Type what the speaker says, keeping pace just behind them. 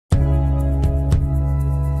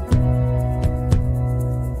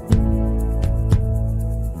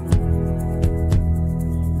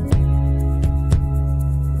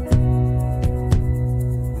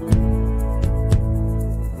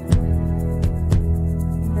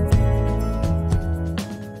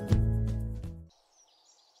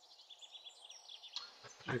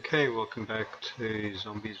Okay, welcome back to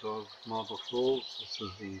Zombies of Marble Falls. This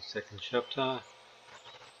is the second chapter.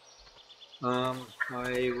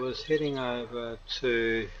 I was heading over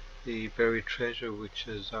to the buried treasure, which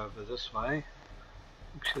is over this way.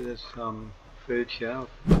 Actually, there's some food here.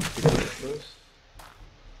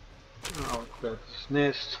 I'll grab this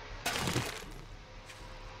nest.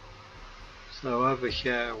 So over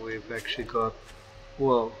here we've actually got,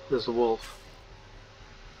 well, there's a wolf.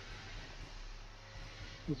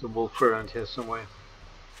 There's a wolf around here somewhere.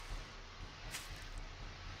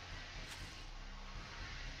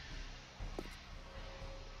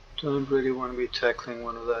 Don't really want to be tackling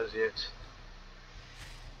one of those yet.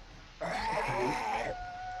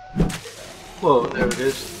 Whoa, there it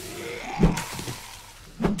is.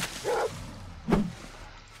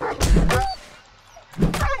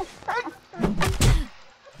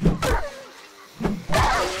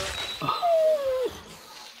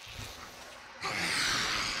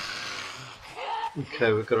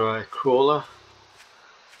 Okay, we've got our crawler.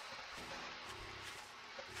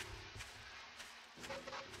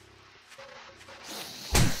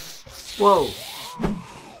 Whoa!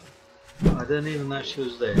 I didn't even know she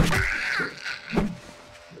was there.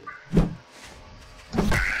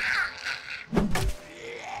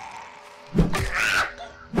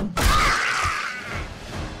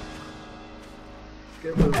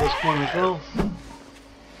 Get rid of this one as well.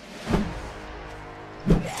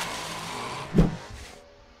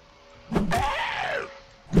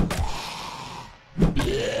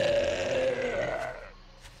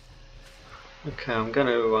 Okay, I'm going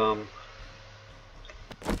to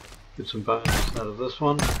get some bones out of this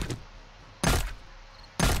one.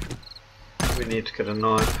 We need to get a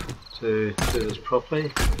knife to do this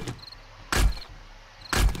properly.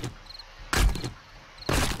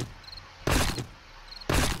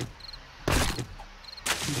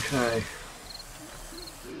 Okay.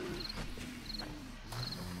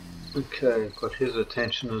 Okay, got his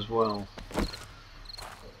attention as well.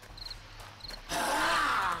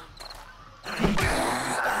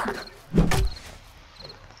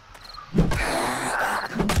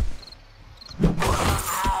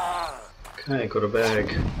 Okay, got a bag.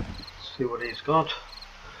 Let's see what he's got.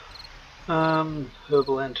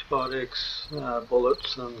 Herbal antibiotics,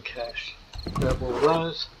 bullets and cash. Grab all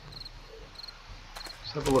those.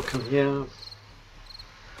 Let's have a look in here.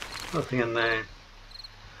 Nothing in there.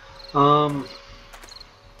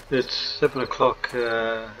 It's 7 o'clock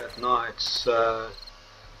at night, so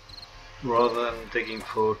rather than digging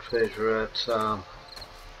for treasure at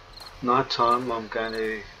night time, I'm going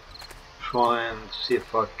to try and see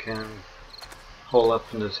if I can hole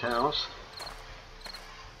up in his house.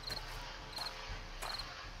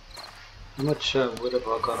 How much wood have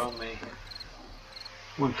I got on me?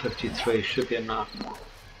 153 should be enough.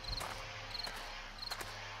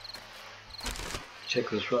 Check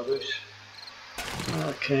this rubbish.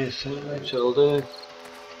 Okay, so that'll do.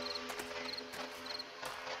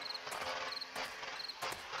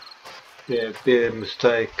 Yeah, be a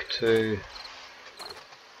mistake to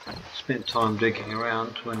spend time digging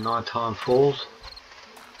around when night time falls.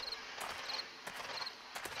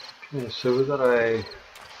 Okay, so we've got a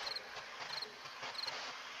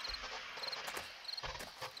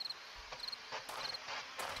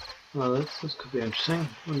well, this could be interesting.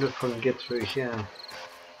 Wonder if I can get through here.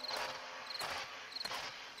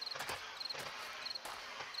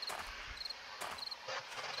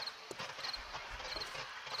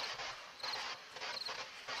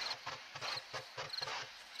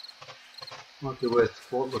 Might be worth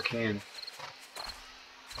looking in.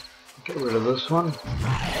 Get rid of this one.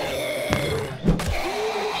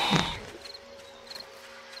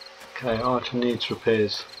 Okay, item needs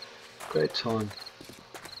repairs. Great time.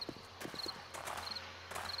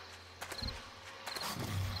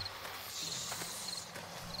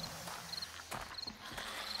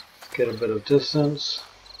 Get a bit of distance.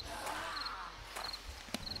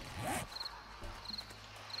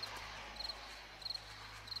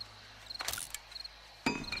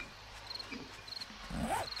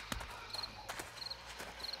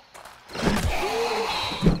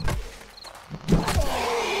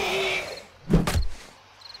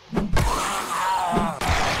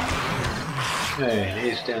 Okay,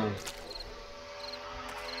 he's down.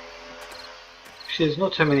 Actually, there's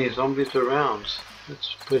not too many zombies around.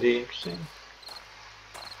 That's pretty interesting.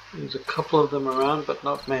 There's a couple of them around, but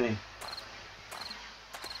not many.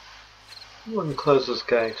 I wouldn't close this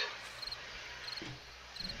gate.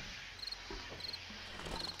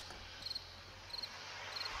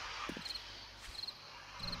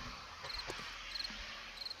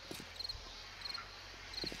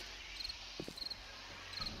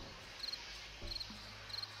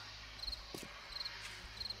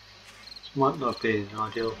 Might not be an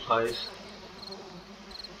ideal place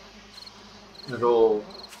at all.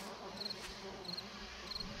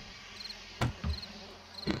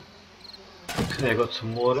 Okay, I got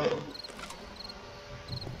some water.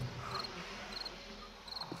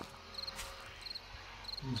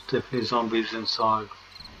 There's definitely zombies inside.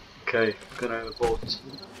 Okay, gonna abort.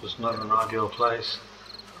 It was not an ideal place.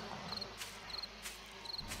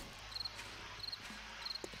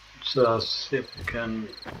 Let's see if we can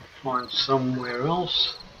find somewhere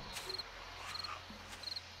else.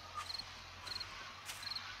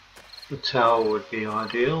 The tower would be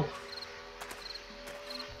ideal.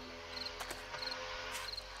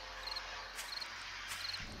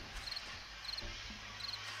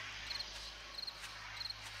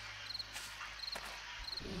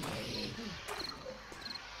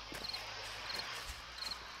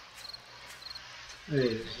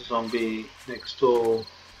 Hey, there's a zombie next door.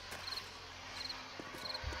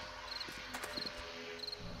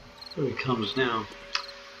 Here he comes now.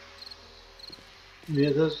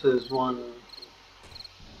 Yeah, there's one.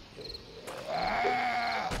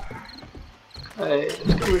 Hey,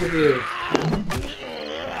 let's get rid of you.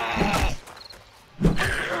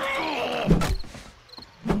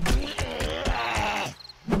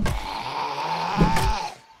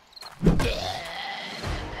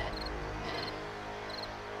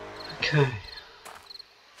 Okay.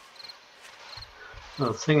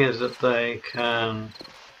 Well, the thing is that they can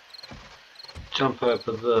jump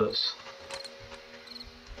over this.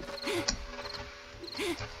 You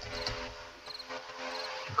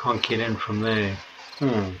can't get in from there.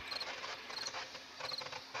 The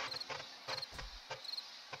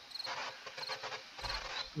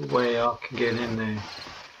way I can get in there.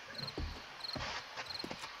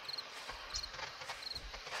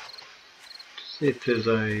 See if there's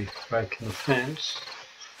a break in the fence.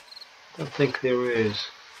 I think there is.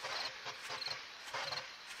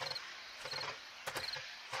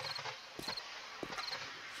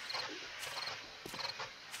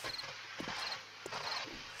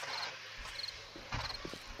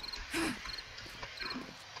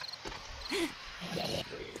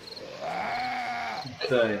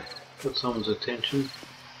 Okay, got someone's attention.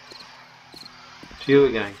 To you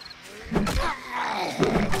again.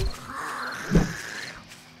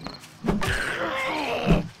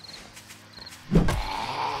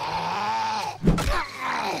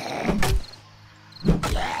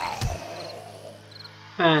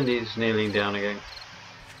 And he's kneeling down again.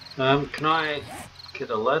 Can I get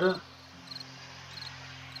a ladder?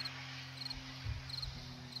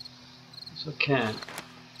 Yes, I can.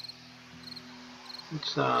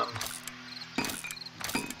 It's about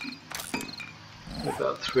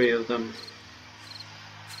 3 of them.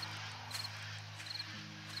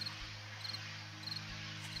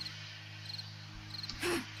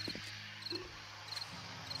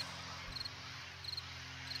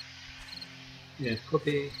 Yeah,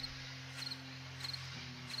 probably.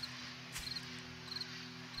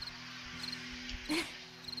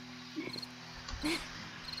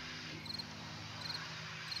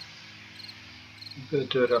 I'm going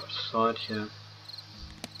to do it up the side here.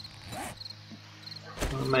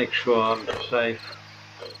 I'll make sure I'm safe.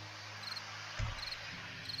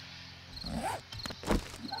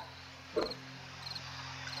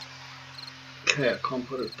 Okay, I can't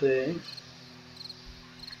put it there.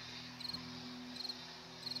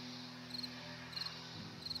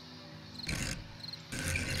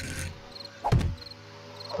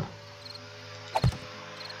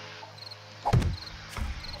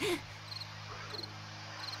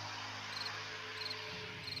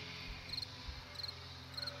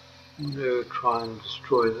 I'm going to try and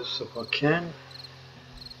destroy this if I can.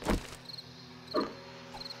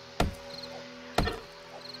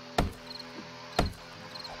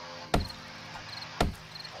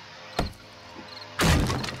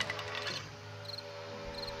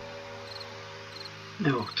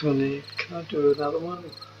 Now, can I do another one?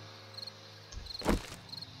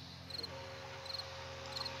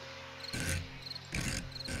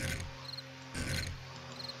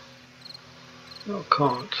 No, I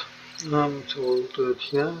can't. So we'll do it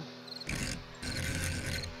here.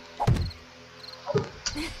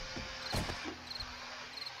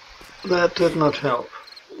 That did not help.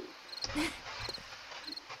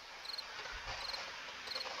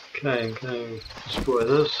 Okay, I'm going to destroy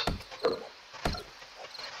this.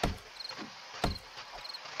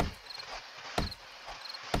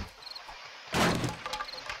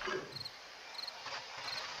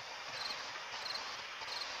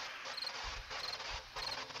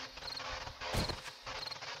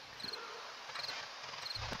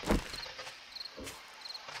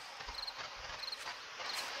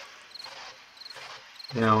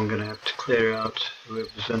 Now I'm going to have to clear out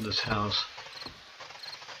whoever's in this house.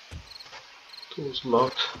 Door's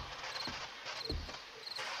locked.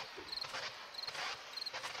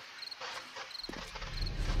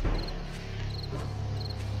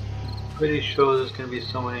 Pretty sure there's going to be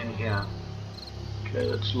someone in here. Okay,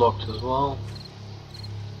 that's locked as well.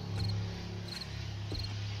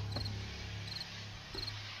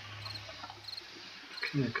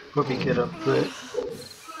 Okay, I could probably get up there.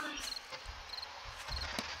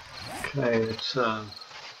 Okay, let's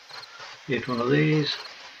get one of these.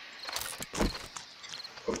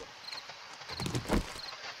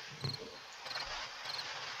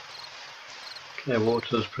 Okay,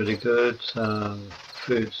 water's pretty good.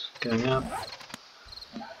 Food's going up.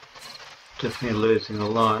 Definitely losing a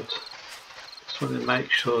light. Just want to make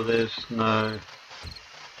sure there's no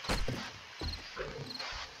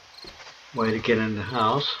way to get in the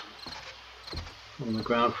house from the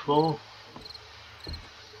ground floor.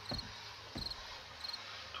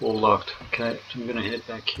 It's all locked. Okay, so I'm going to head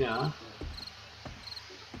back here.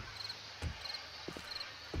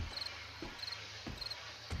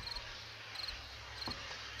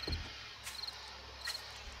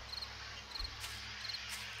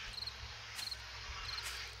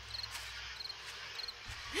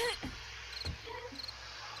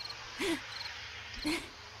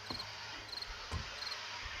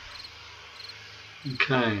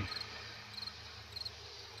 Okay.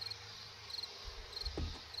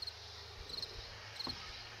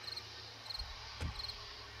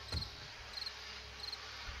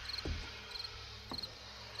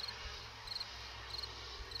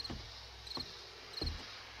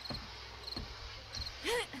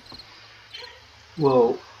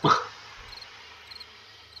 Whoa.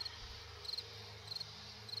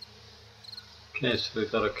 Okay, so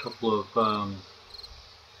we've got a couple of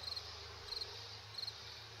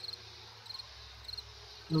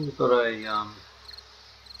we've got a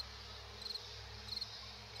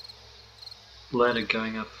ladder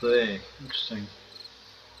going up there. Interesting.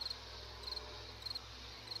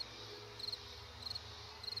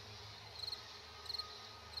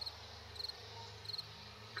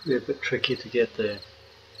 Could be a bit tricky to get there.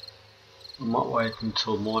 I might wait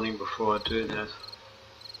until morning before I do that.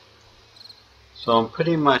 So I'm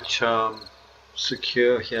pretty much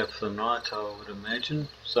secure here for the night, I would imagine.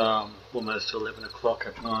 So almost 11 o'clock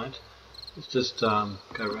at night. Let's just go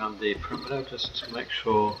around the perimeter just to make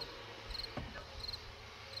sure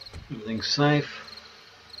everything's safe.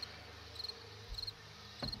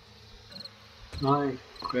 I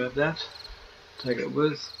grab that, take it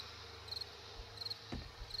with,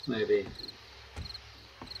 maybe.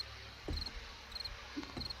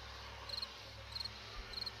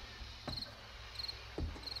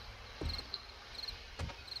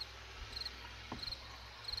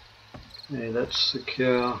 Okay, that's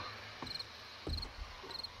secure.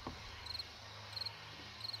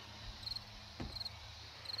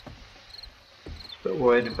 Just a bit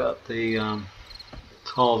worried about the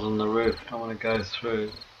tiles on the roof. Don't want to go through.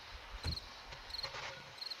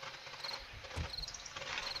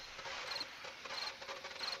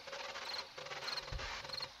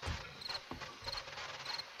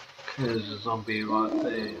 Okay, there's a zombie right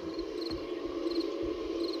there.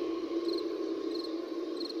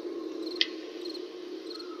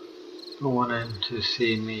 Don't want him to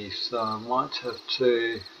see me, so I might have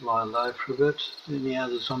to lie low for a bit. Any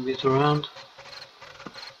other zombies around?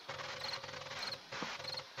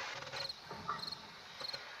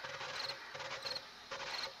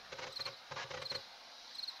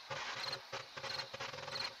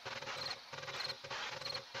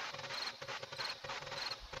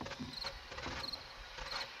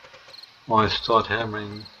 If I start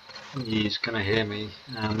hammering, he's going to hear me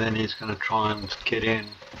and then he's going to try and get in.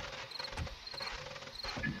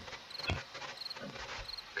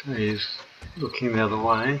 Okay, he's looking the other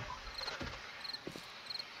way.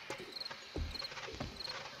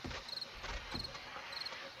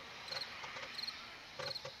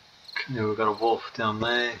 Okay, we've got a wolf down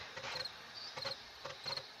there.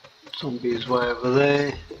 Zombies way over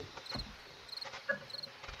there.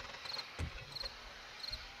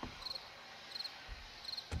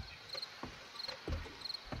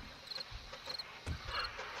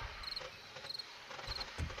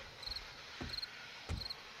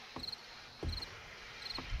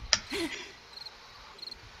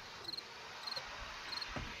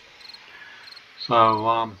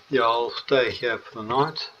 So yeah, I'll stay here for the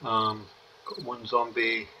night. Got one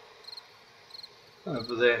zombie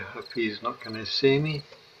over there. Hope he's not going to see me.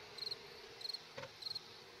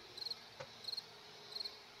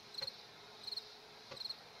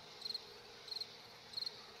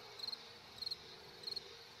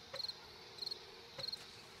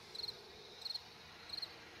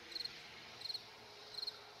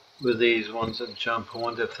 with these ones that jump. I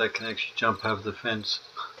wonder if they can actually jump over the fence.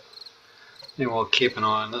 Anyway, I'll keep an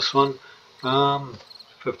eye on this one.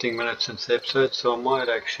 15 minutes since the episode, so I might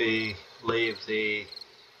actually leave the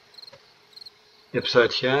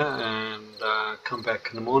episode here and come back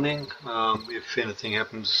in the morning. If anything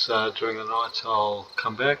happens during the night, I'll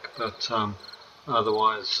come back, but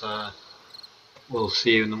otherwise we'll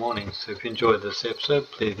see you in the morning. So if you enjoyed this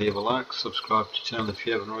episode, please leave a like, subscribe to the channel if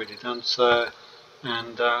you haven't already done so,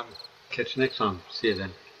 and catch you next time. See you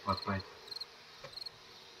then. Bye bye.